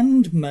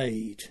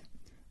handmaid,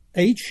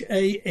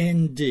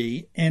 H-A-N-D-M-A-D-E.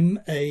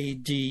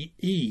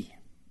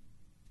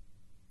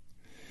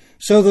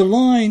 So the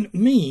line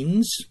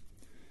means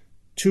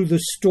to the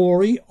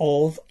story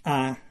of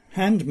a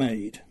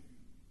handmaid.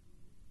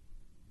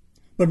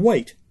 But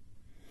wait,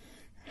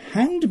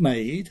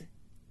 handmaid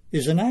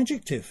is an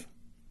adjective.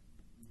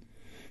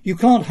 You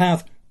can't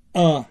have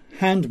a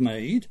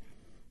handmaid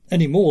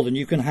any more than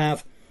you can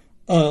have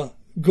a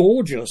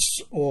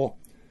gorgeous or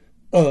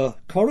a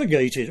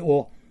corrugated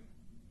or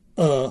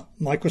a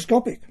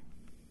microscopic.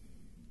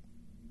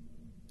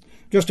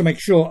 Just to make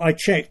sure, I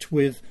checked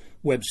with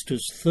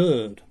Webster's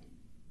Third.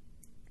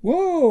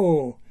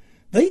 Whoa,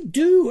 they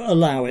do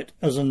allow it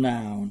as a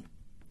noun.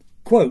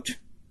 Quote,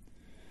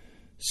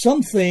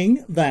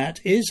 something that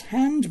is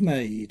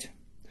handmade,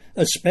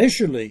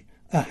 especially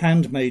a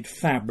handmade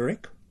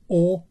fabric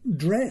or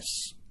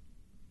dress.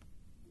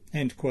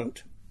 End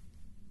quote.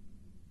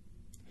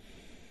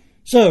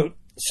 So,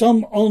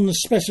 some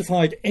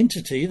unspecified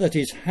entity that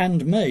is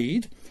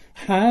handmade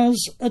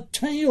has a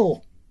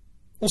tale,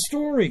 a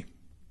story.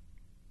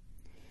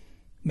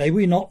 May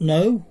we not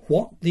know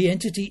what the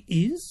entity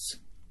is?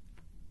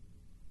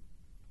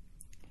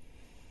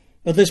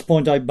 At this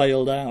point I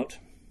bailed out.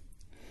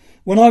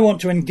 When I want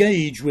to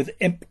engage with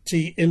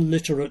empty,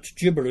 illiterate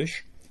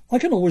gibberish, I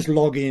can always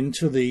log in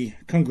to the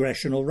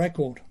Congressional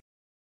Record.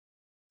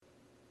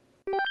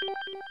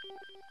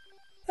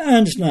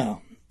 And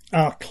now,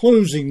 our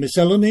closing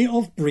miscellany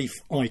of brief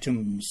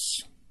items.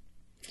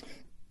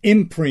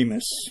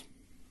 Imprimis.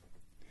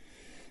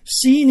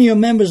 Senior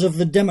members of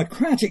the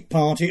Democratic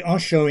Party are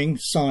showing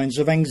signs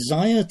of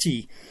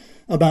anxiety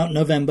about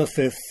November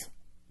 5th,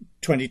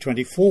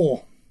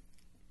 2024.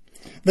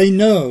 They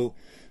know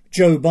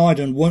Joe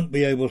Biden won't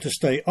be able to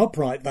stay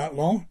upright that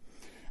long,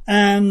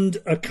 and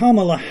a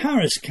Kamala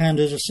Harris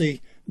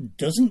candidacy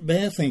doesn't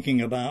bear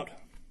thinking about.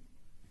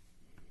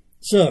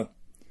 So,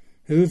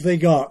 who've they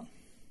got?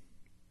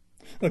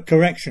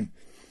 Correction.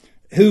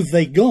 Who've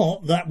they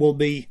got that will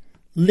be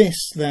less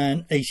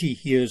than 80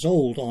 years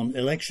old on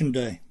election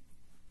day?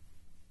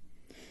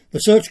 The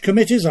search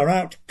committees are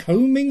out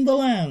combing the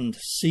land,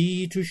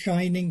 sea to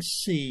shining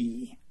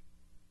sea.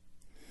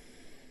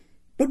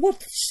 But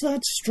what's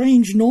that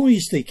strange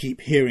noise they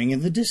keep hearing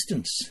in the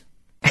distance?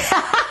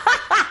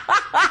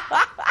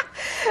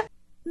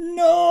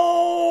 No!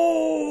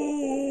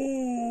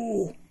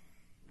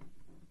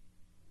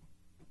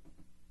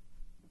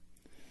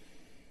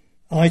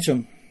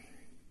 Item.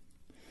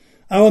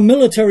 Our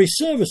military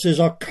services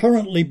are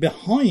currently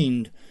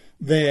behind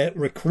their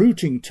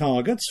recruiting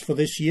targets for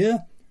this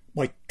year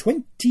by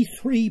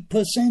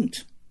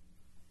 23%.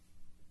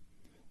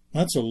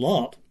 That's a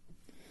lot.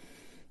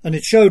 And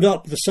it showed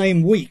up the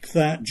same week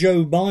that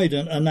Joe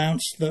Biden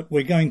announced that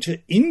we're going to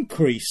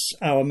increase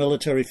our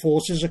military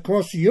forces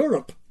across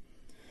Europe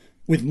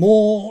with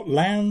more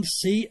land,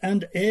 sea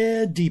and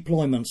air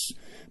deployments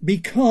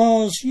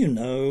because, you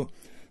know,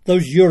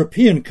 those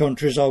European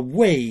countries are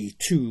way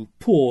too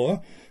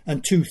poor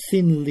and too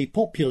thinly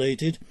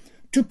populated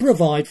to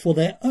provide for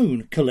their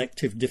own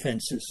collective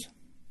defences.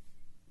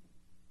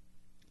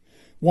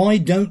 Why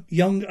don't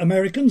young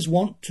Americans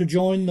want to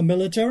join the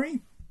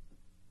military?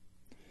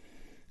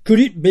 Could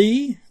it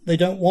be they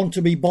don't want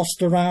to be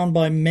bossed around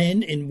by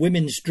men in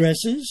women's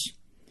dresses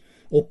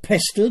or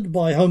pestered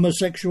by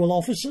homosexual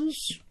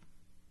officers?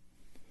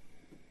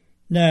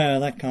 No,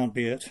 that can't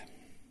be it.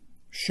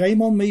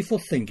 Shame on me for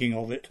thinking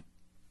of it.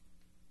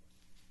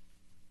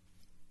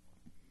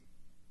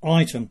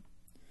 Item.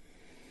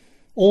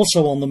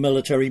 Also on the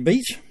military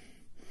beat,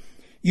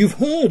 you've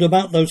heard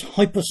about those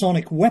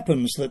hypersonic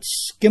weapons that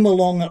skim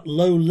along at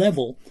low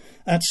level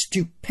at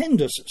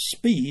stupendous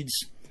speeds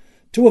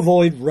to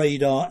avoid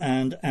radar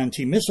and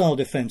anti-missile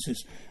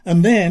defences,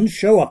 and then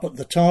show up at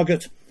the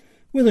target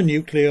with a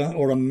nuclear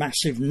or a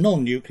massive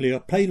non-nuclear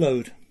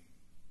payload.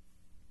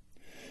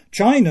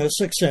 China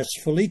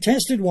successfully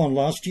tested one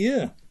last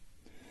year.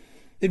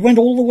 It went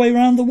all the way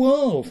around the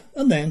world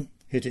and then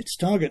hit its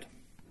target.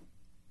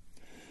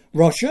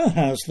 Russia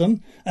has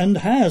them and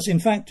has in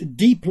fact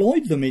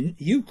deployed them in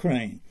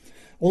Ukraine,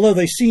 although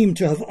they seem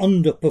to have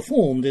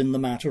underperformed in the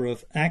matter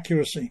of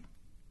accuracy.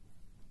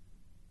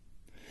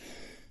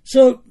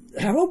 So,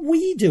 how are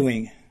we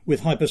doing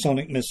with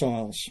hypersonic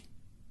missiles?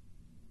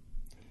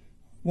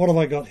 What have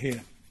I got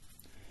here?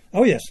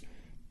 Oh yes,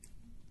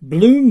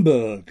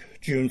 Bloomberg,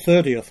 June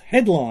 30th,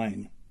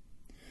 headline: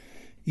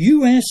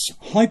 US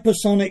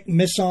hypersonic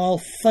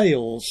missile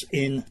fails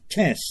in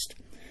test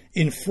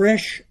in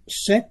fresh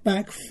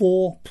setback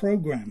 4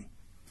 programme.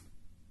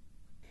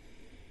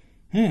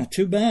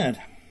 Too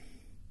bad.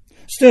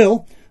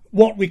 Still,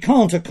 what we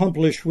can't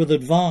accomplish with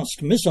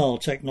advanced missile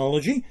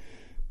technology,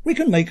 we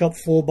can make up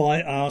for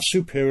by our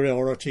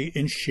superiority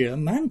in sheer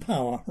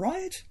manpower,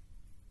 right?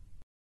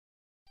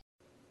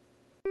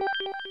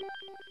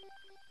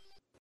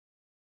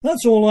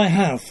 That's all I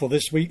have for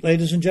this week,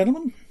 ladies and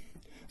gentlemen.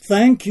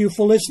 Thank you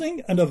for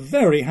listening, and a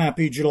very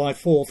happy July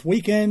 4th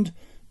weekend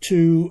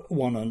to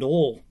one and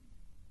all.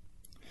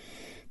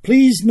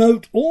 Please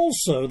note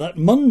also that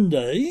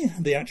Monday,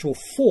 the actual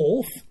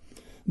 4th,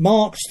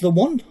 marks the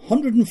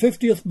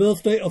 150th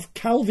birthday of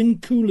Calvin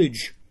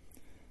Coolidge,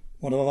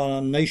 one of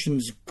our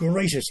nation's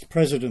greatest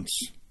presidents.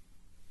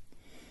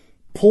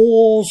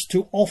 Pause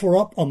to offer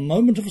up a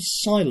moment of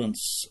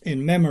silence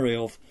in memory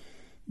of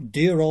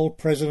dear old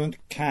President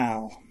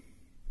Cal,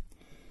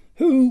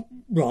 who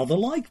rather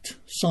liked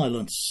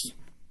silence.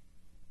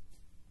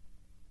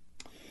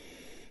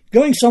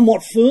 Going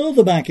somewhat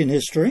further back in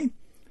history,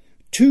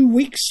 2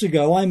 weeks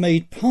ago I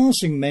made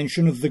passing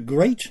mention of the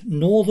Great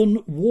Northern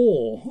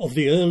War of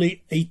the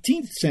early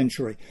 18th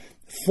century,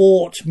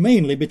 fought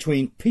mainly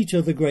between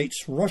Peter the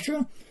Great's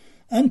Russia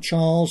and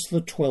Charles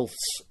XII's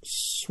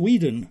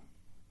Sweden.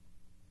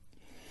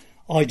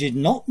 I did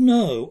not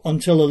know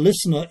until a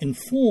listener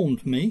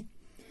informed me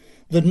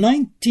the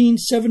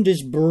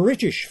 1970s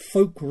British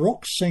folk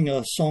rock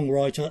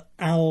singer-songwriter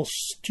Al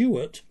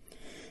Stewart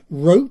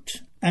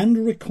wrote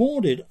and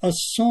recorded a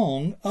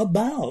song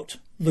about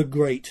the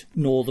Great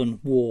Northern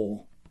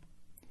War,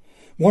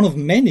 one of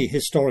many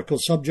historical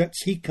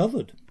subjects he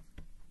covered.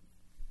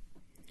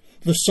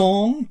 The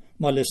song,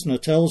 my listener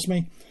tells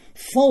me,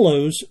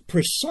 follows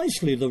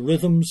precisely the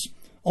rhythms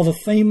of a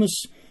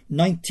famous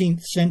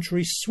 19th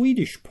century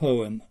Swedish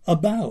poem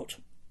about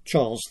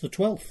Charles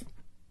XII.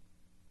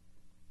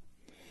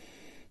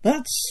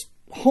 That's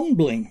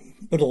humbling,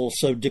 but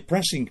also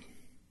depressing.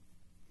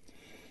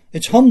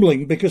 It's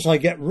humbling because I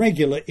get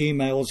regular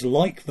emails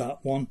like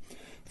that one,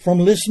 from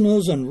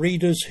listeners and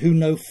readers who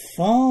know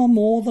far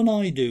more than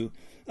I do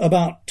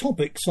about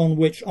topics on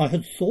which I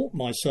had thought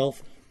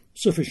myself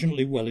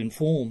sufficiently well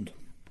informed.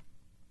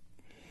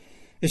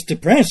 It's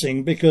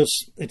depressing because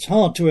it's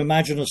hard to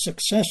imagine a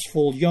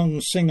successful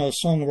young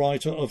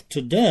singer-songwriter of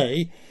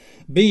today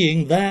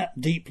being that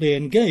deeply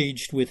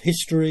engaged with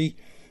history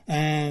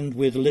and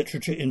with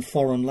literature in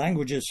foreign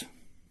languages.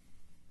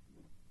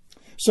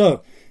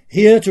 So,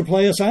 here to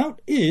play us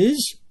out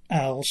is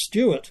Al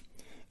Stewart,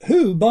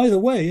 who, by the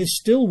way, is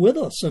still with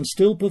us and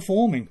still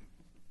performing.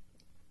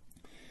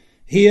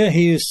 Here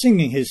he is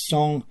singing his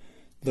song,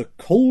 The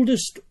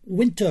Coldest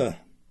Winter,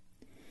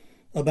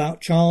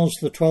 about Charles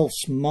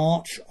XII's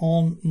march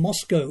on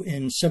Moscow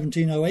in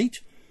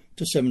 1708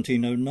 to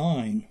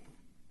 1709.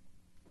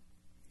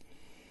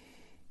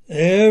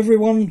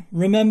 Everyone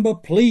remember,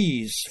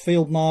 please,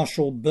 Field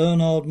Marshal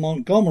Bernard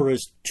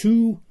Montgomery's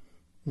 2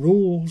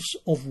 rules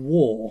of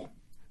war.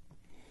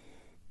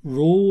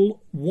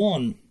 Rule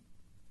 1.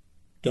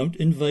 Don't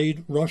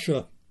invade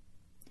Russia.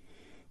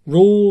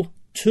 Rule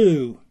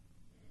 2.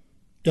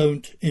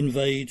 Don't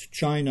invade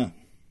China.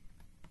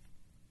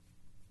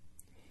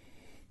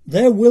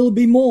 There will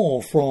be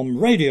more from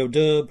Radio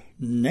Derb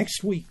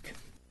next week.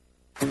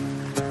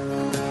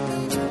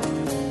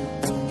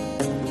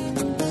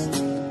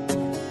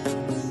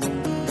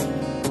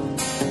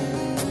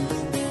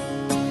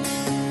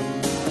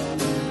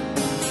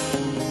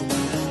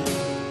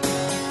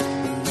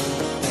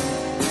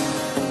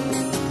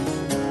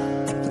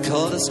 The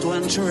coldest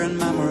winter in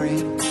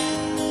memory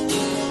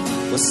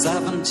was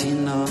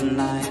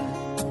 1709.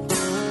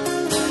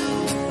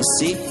 The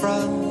sea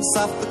froze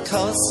off the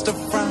coast of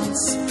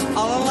France,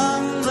 all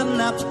along the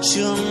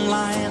Neptune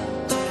line.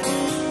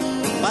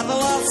 By the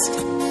lost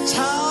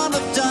town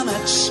of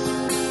Dunwich,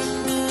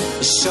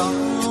 the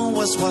shore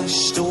was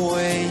washed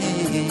away.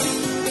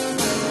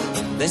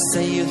 They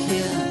say you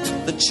hear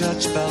the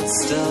church bells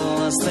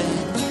still as they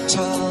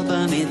toll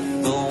beneath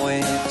the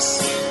waves.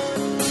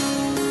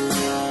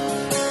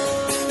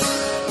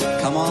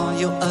 Come all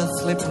you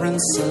earthly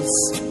princes,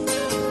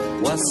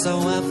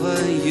 whatsoever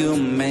you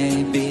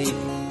may be,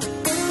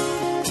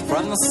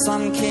 from the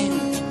Sun King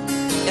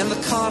in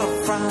the court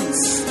of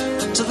France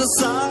to the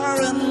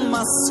Tsar in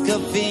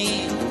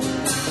Muscovy.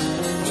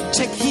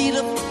 Take heed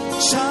of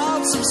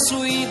Charles of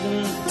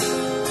Sweden,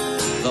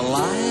 the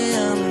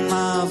Lion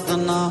of the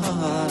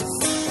North.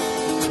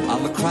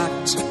 On the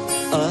cracked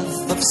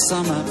earth of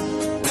summer,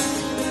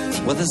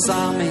 with his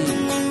army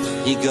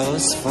he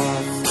goes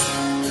forth.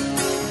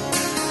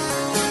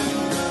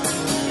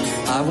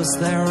 I was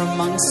there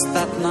amongst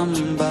that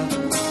number,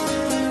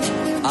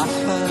 I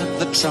heard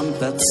the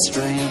trumpet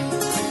strain.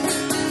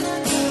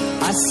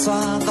 I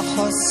saw the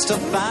host of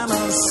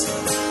banners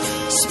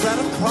spread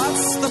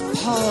across the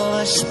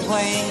Polish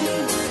plain.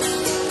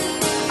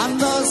 And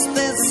those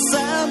they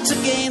sent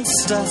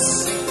against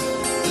us,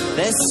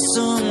 they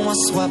soon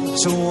were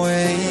swept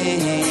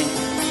away.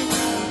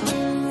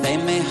 They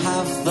may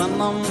have the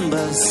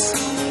numbers,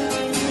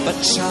 but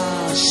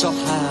Charles shall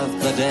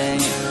have the day.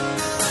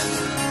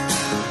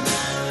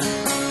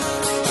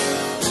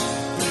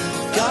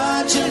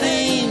 Guardian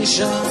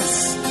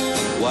angels,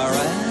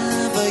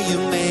 wherever you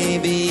may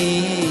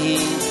be,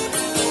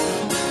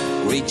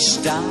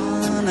 reach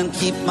down and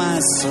keep my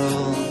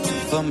soul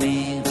for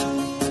me.